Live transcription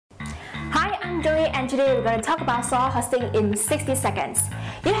I'm Joey and today we're going to talk about Soho hosting in 60 seconds.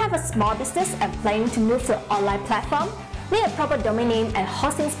 You have a small business and planning to move to an online platform? Need a proper domain name and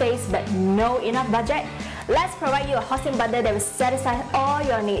hosting space but no enough budget? Let's provide you a hosting bundle that will satisfy all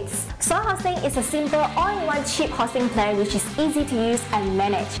your needs. Soho Hosting is a simple all-in-one cheap hosting plan which is easy to use and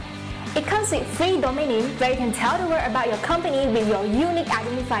manage. It comes with free domain name where you can tell the world about your company with your unique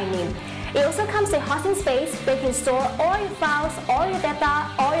identifying name. It also comes with hosting space where you can store all your files, all your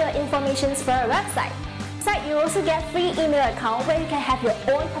data, all your information for a website. Besides, you also get free email account where you can have your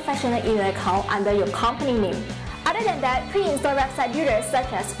own professional email account under your company name. Other than that, pre-installed website builders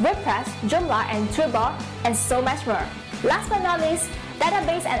such as WordPress, Joomla, and Turbo, and so much more. Last but not least,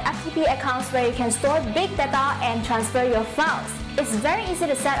 database and FTP accounts where you can store big data and transfer your files. It's very easy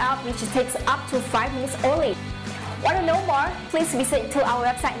to set up, which takes up to 5 minutes only. Want to know more? Please visit to our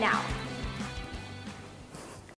website now.